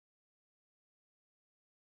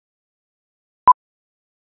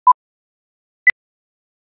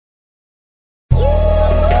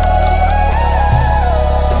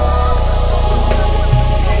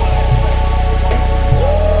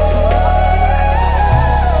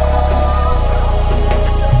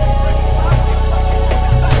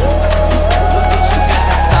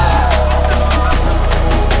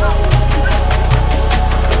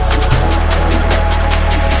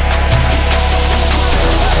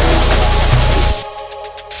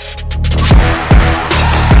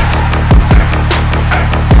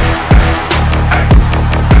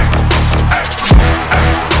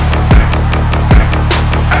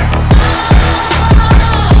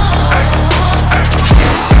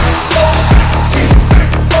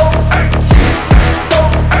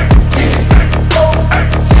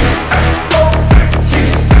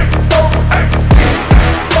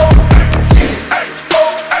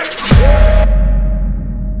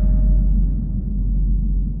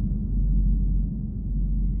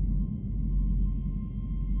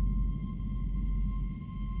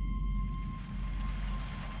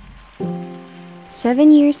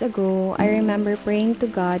7 years ago, I remember praying to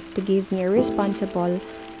God to give me a responsible,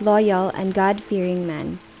 loyal, and God-fearing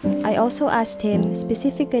man. I also asked Him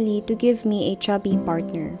specifically to give me a chubby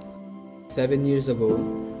partner. 7 years ago,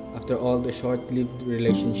 after all the short-lived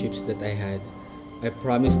relationships that I had, I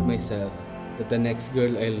promised myself that the next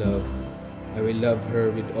girl I love, I will love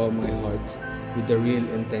her with all my heart, with the real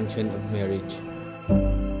intention of marriage.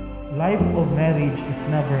 Life of marriage is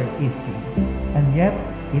never easy, and yet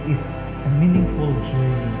it is a meaningful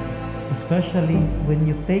journey, especially when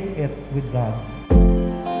you take it with God.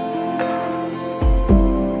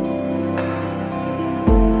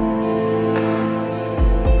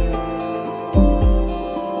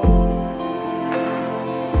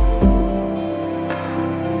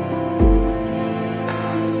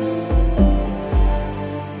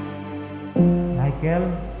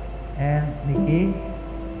 And Nikki,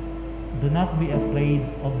 do not be afraid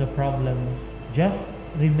of the problem. Just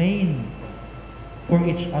remain for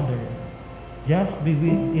each other. Just be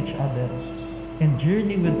with each other and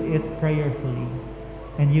journey with it prayerfully,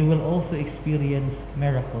 and you will also experience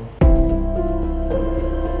miracles.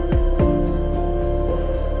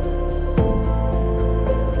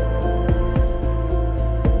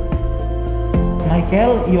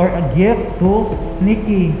 Michael, you are a gift to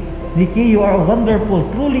Nikki. Nikki, you are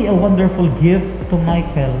truly a wonderful gift to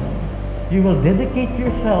Michael. You will dedicate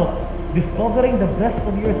yourself, discovering the best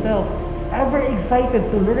of yourself, ever excited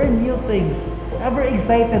to learn new things, ever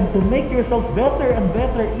excited to make yourself better and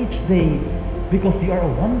better each day, because you are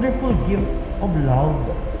a wonderful gift of love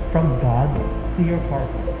from God to your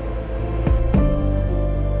partner.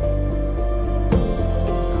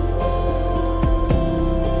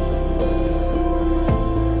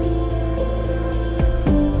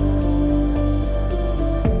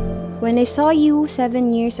 When I saw you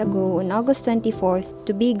 7 years ago on August 24th,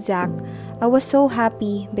 to be exact, I was so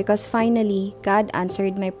happy because finally God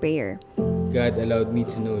answered my prayer. God allowed me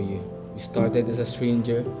to know you. We started as a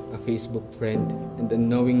stranger, a Facebook friend, and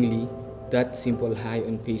unknowingly, that simple hi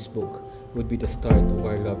on Facebook would be the start of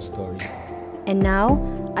our love story. And now,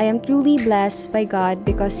 I am truly blessed by God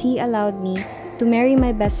because He allowed me to marry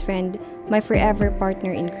my best friend, my forever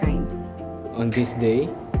partner in crime. On this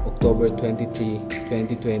day, October 23,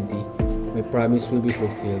 2020, my promise will be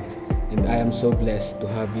fulfilled, and I am so blessed to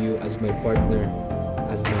have you as my partner,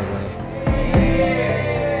 as my wife.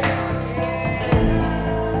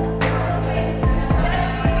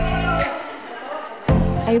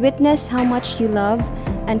 I witness how much you love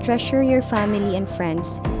and treasure your family and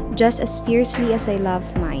friends, just as fiercely as I love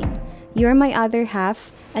mine. You're my other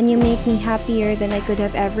half, and you make me happier than I could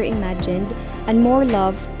have ever imagined, and more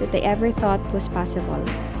love than I ever thought was possible.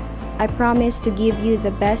 I promise to give you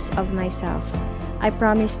the best of myself. I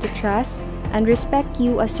promise to trust and respect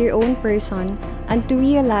you as your own person, and to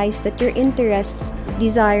realize that your interests,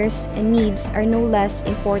 desires, and needs are no less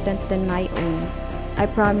important than my own. I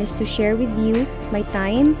promise to share with you my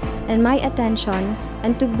time and my attention,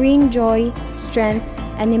 and to bring joy, strength,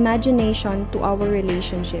 and imagination to our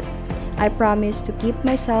relationship. I promise to keep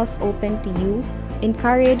myself open to you,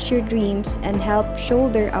 encourage your dreams, and help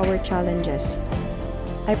shoulder our challenges.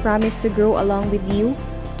 I promise to grow along with you,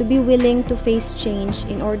 to be willing to face change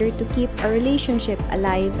in order to keep our relationship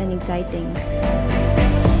alive and exciting.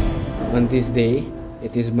 On this day,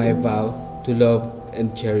 it is my vow to love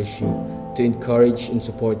and cherish you, to encourage and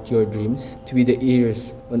support your dreams, to be the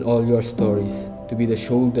ears on all your stories, to be the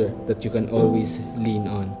shoulder that you can always lean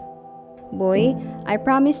on. Boy, I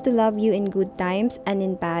promise to love you in good times and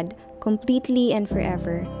in bad, completely and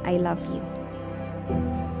forever. I love you.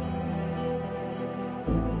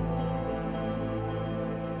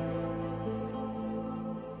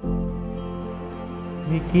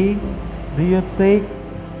 Nikki, do you take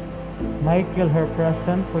Michael her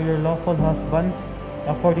present for your lawful husband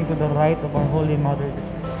according to the rite of our Holy Mother?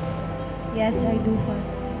 Yes, I do, Father.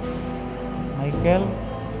 Michael,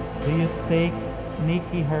 do you take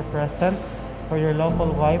Nikki her present for your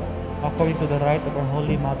lawful wife according to the rite of our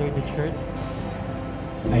Holy Mother, the Church?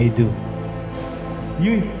 I do.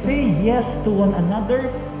 You say yes to one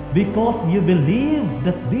another because you believe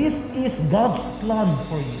that this is God's plan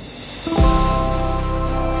for you.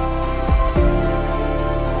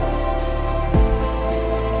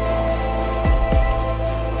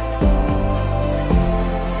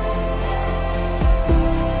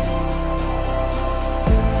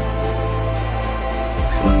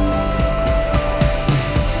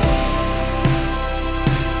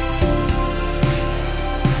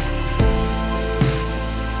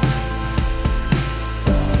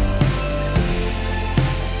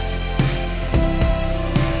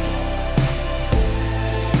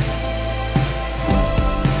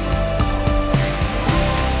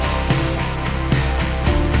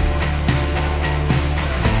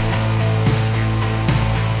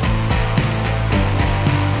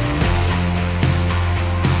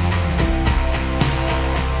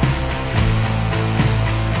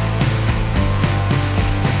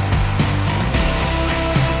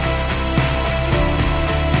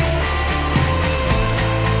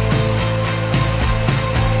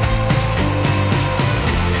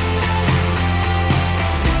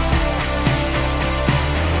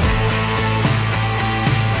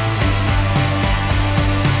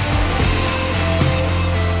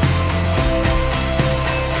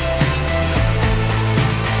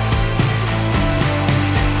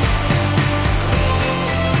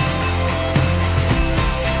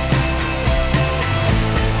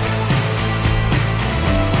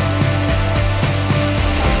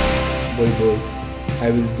 boy boy,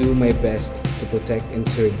 I will do my best to protect and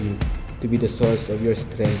serve you, to be the source of your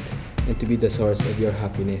strength and to be the source of your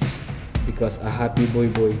happiness. Because a happy boy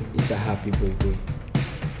boy is a happy boy boy.